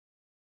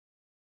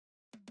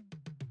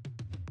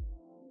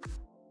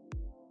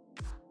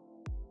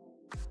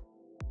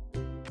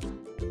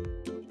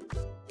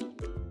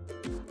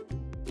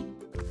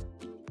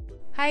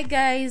Hi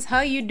guys, how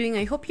are you doing?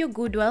 I hope you're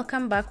good.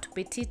 Welcome back to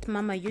Petite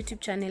Mama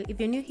YouTube channel.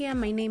 If you're new here,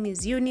 my name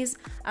is Eunice.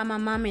 I'm a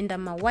mom and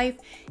I'm a wife,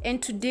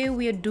 and today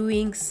we are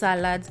doing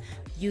salads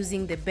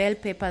using the bell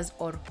peppers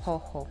or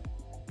hoho.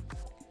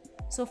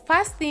 So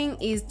first thing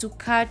is to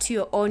cut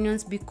your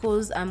onions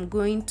because I'm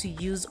going to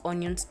use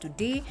onions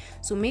today.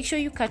 So make sure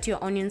you cut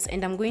your onions,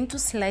 and I'm going to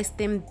slice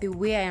them the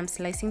way I am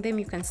slicing them,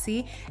 you can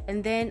see,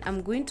 and then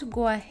I'm going to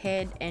go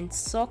ahead and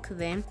soak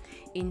them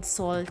in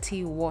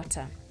salty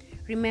water.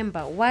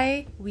 Remember,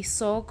 why we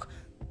soak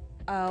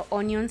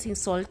onions in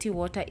salty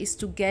water is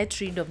to get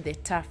rid of the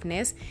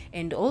toughness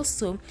and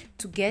also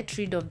to get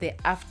rid of the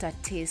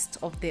aftertaste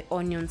of the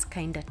onions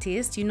kind of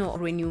taste. You know,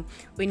 when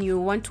you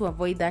want to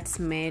avoid that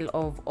smell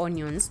of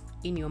onions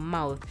in your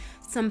mouth.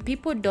 Some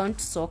people don't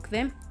soak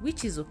them,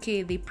 which is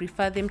okay. They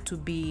prefer them to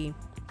be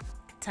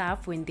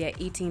tough when they are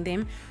eating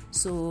them,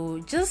 so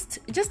just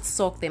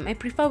soak them. I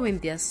prefer when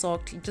they are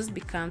soaked, it just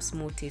becomes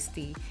more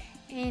tasty,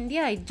 and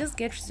yeah, it just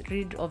gets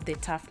rid of the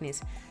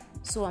toughness.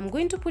 So I'm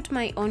going to put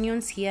my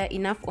onions here,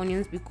 enough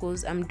onions,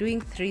 because I'm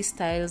doing 3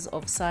 styles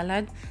of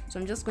salad. So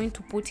I'm just going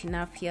to put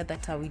enough here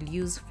that I will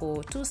use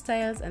for 2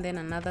 styles, and then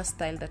another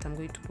style that I'm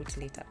going to put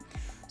later.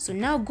 So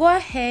now go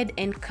ahead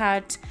and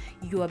cut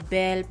your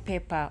bell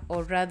pepper,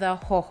 or rather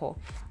hoho.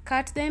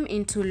 Cut them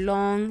into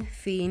long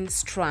thin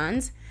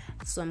strands.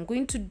 So I'm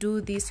going to do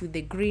this with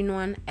the green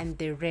one and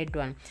the red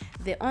one.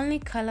 The only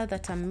color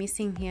that I'm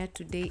missing here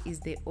today is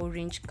the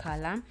orange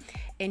color,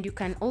 and you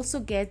can also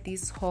get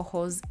these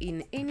hohos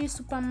in any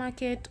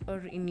supermarket or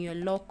in your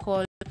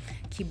local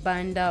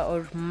kibanda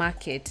or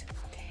market.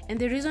 And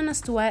the reason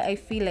as to why I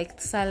feel like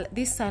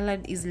this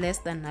salad is less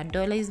than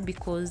 $1 is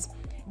because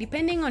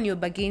depending on your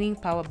bargaining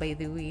power, by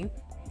the way,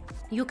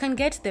 you can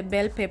get the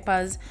bell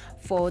peppers.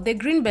 For the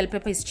green bell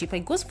pepper is cheaper,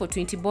 it goes for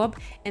 20 bob,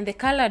 and the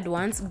colored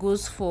ones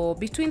goes for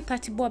between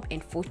 30 bob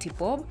and 40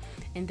 bob.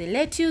 And the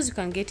lettuce, you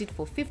can get it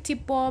for 50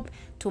 bob.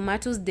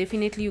 Tomatoes,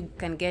 definitely you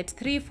can get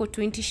 3 for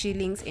 20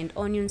 shillings, and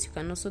onions you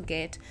can also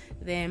get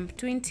them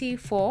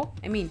 4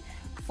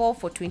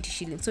 for 20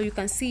 shillings. So you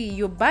can see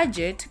your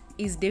budget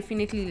is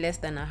definitely less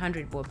than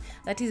 100 bob.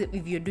 That is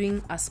if you're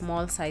doing a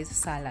small size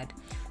salad.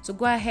 So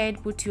go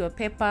ahead, put your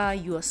pepper,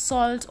 your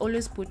salt,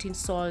 always put in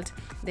salt.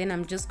 Then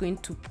I'm just going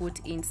to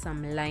put in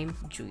some lime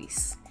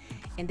juice,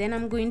 and then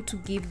I'm going to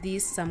give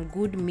this some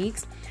good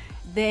mix.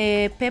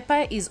 The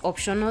pepper is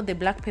optional, the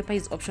black pepper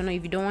is optional.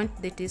 If you don't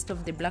want the taste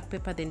of the black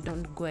pepper, then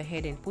don't go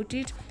ahead and put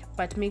it,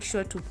 but make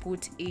sure to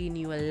put in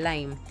your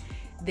lime.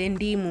 The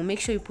ndimu, make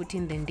sure you put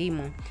in the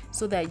ndimu,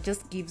 so that it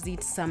just gives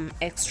it some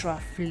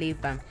extra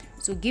flavor.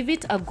 So give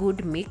it a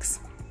good mix,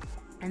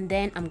 and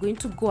then I'm going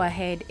to go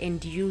ahead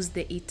and use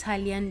the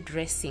Italian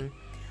dressing.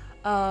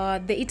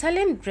 The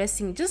Italian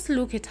dressing, just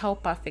look at how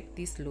perfect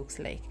this looks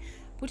like.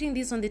 Putting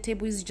this on the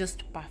table is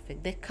just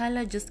perfect. The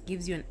color just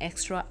gives you an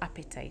extra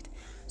appetite.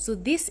 So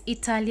this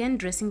Italian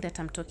dressing that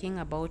I'm talking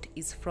about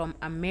is from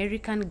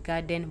American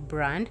Garden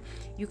brand.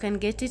 You can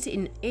get it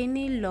in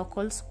any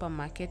local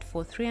supermarket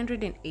for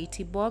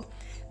 380 bob.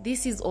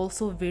 This is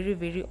also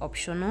very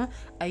optional.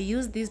 I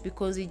use this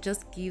because it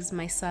just gives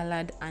my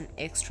salad an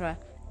extra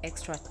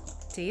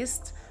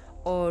taste,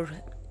 or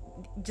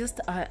just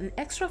an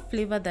extra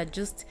flavor that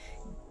just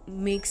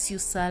makes your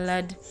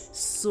salad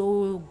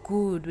so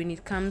good when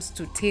it comes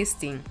to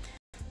tasting.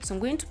 So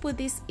I'm going to put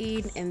this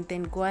in and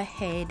then go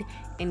ahead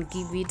and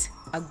give it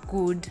a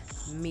good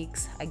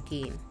mix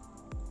again.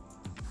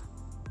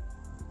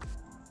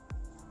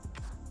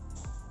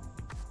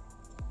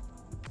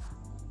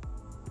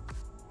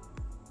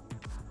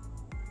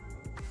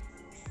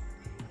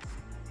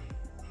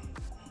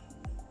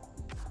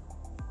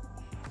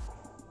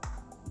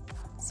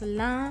 So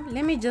now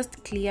let me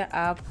just clear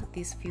up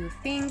these few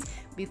things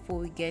before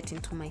we get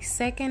into my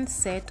second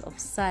set of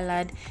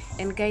salad.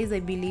 And guys, I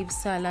believe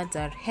salads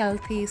are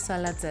healthy,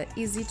 salads are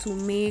easy to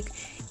make,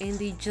 and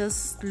they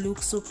just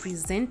look so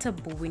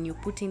presentable when you're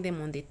putting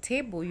them on the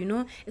table, you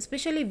know,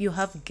 especially if you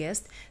have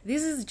guests.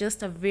 This is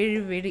just a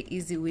very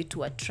easy way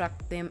to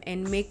attract them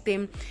and make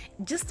the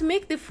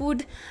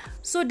food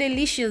so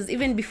delicious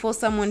even before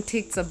someone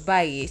takes a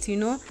bite, you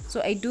know.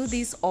 So I do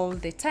this all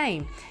the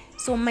time.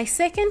 So my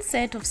second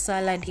set of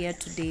salad here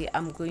today,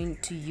 I'm going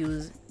to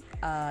use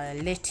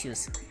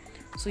lettuce.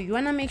 So you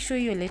want to make sure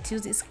your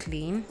lettuce is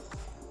clean.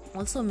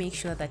 Also make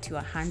sure that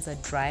your hands are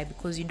dry,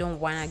 because you don't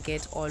want to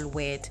get all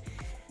wet.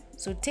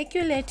 So take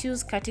your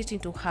lettuce, cut it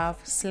into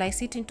half,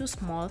 slice it into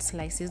small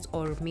slices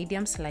or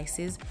medium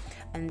slices,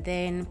 and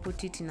then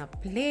put it in a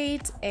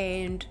plate,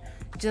 and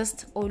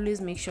just always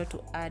make sure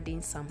to add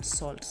in some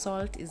salt.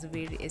 Salt is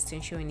very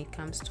essential when it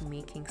comes to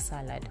making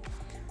salad.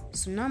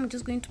 So now I'm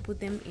just going to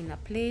put them in a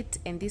plate,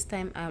 and this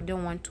time I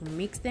don't want to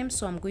mix them,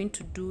 so I'm going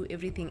to do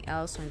everything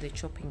else on the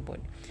chopping board.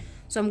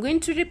 So I'm going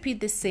to repeat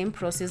the same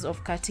process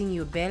of cutting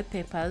your bell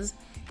peppers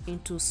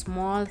into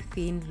small,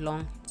 thin,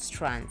 long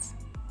strands.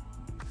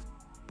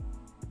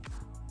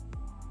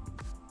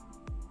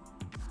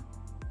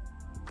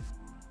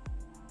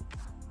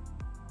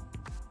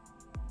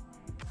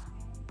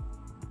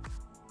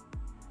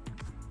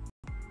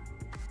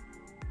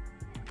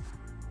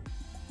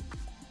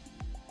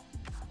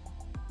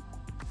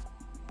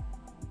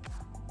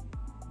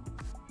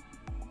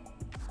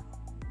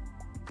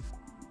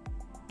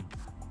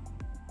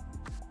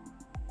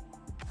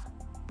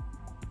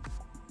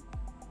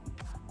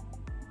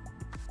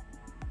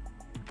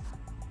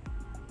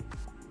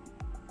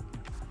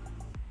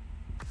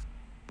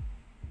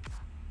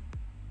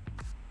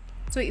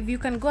 So if you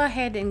can go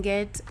ahead and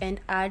get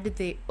and add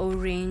the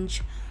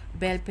orange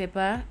bell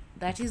pepper,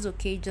 that is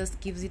okay.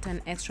 Just gives it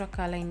an extra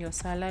color in your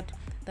salad.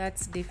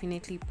 That's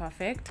definitely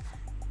perfect.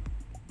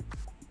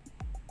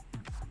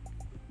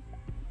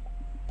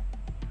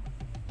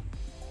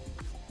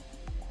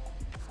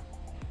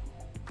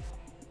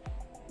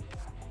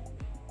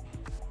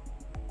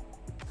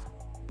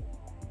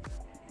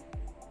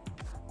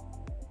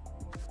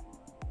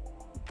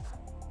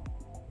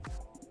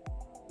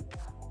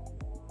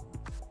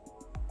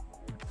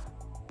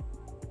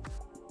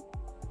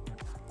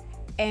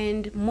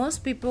 And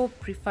most people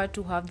prefer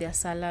to have their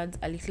salads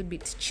a little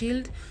bit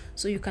chilled,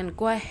 so you can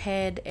go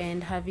ahead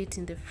and have it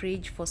in the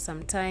fridge for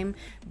some time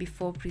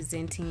before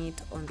presenting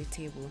it on the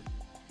table.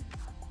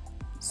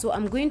 So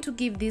I'm going to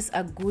give this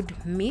a good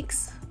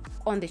mix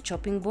on the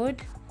chopping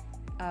board.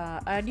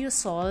 Add your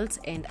salt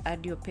and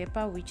add your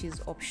pepper, which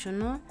is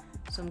optional.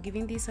 So I'm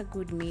giving this a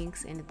good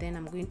mix, and then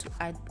I'm going to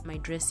add my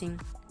dressing,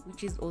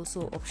 which is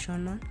also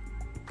optional.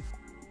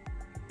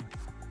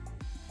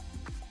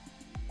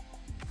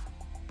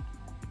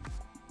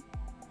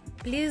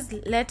 Please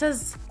let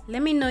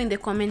me know in the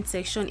comment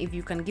section if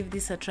you can give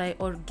this a try,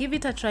 or give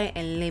it a try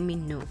and let me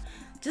know.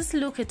 Just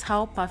look at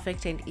how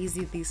perfect and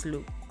easy this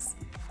looks.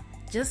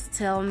 Just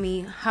tell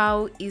me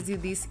how easy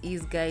this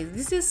is, guys.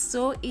 This is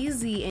so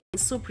easy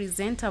and so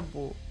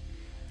presentable.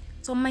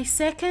 So my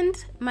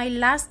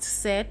last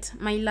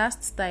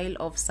style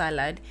of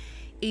salad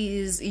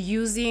is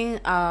using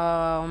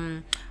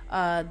the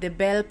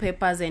bell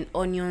peppers and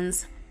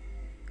onions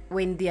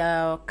when they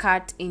are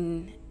cut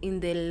in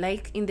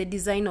the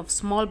design of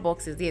small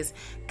boxes. Yes,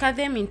 cut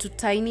them into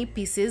tiny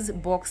pieces,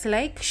 box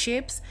like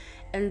shapes,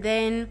 and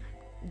then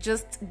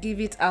just give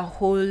it a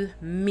whole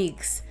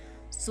mix.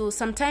 So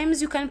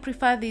sometimes you can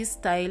prefer this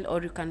style,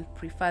 or you can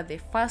prefer the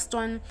first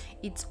one.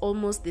 It's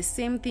almost the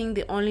same thing.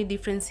 The only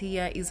difference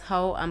here is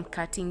how I'm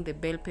cutting the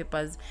bell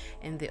peppers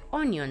and the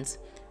onions.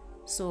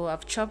 So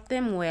I've chopped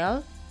them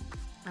well.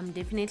 I'm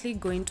definitely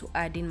going to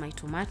add in my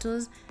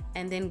tomatoes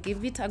and then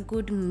give it a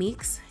good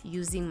mix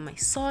using my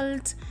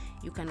salt.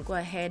 You can go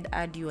ahead,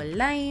 add your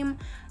lime,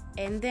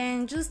 and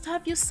then just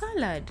have your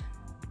salad.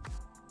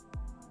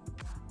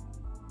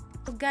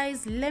 So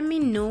guys, let me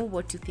know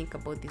what you think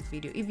about this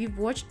video. If you've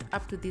watched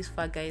up to this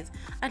far, guys,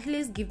 at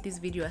least give this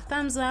video a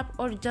thumbs up,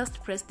 or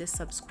just press the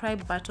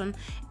subscribe button,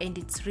 and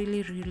it's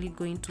really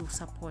going to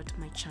support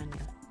my channel.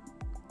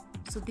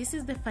 So this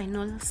is the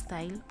final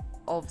style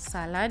of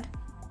salad.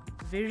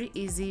 Very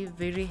easy,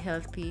 very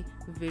healthy,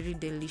 very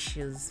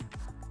delicious.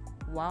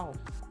 Wow.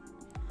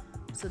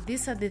 So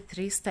these are the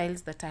 3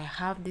 styles that I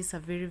have. These are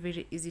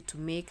very easy to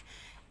make.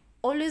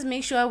 Always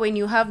make sure when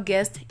you have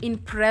guests,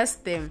 impress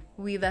them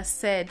with a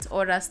set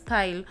or a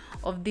style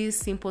of this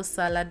simple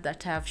salad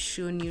that I have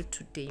shown you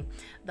today.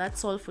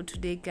 That's all for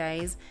today,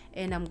 guys,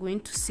 and I'm going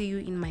to see you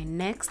in my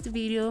next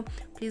video.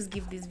 Please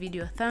give this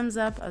video a thumbs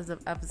up, as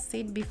I've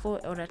said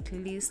before, or at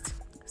least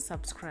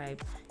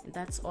subscribe. And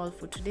that's all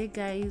for today,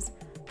 guys.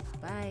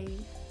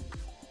 Bye.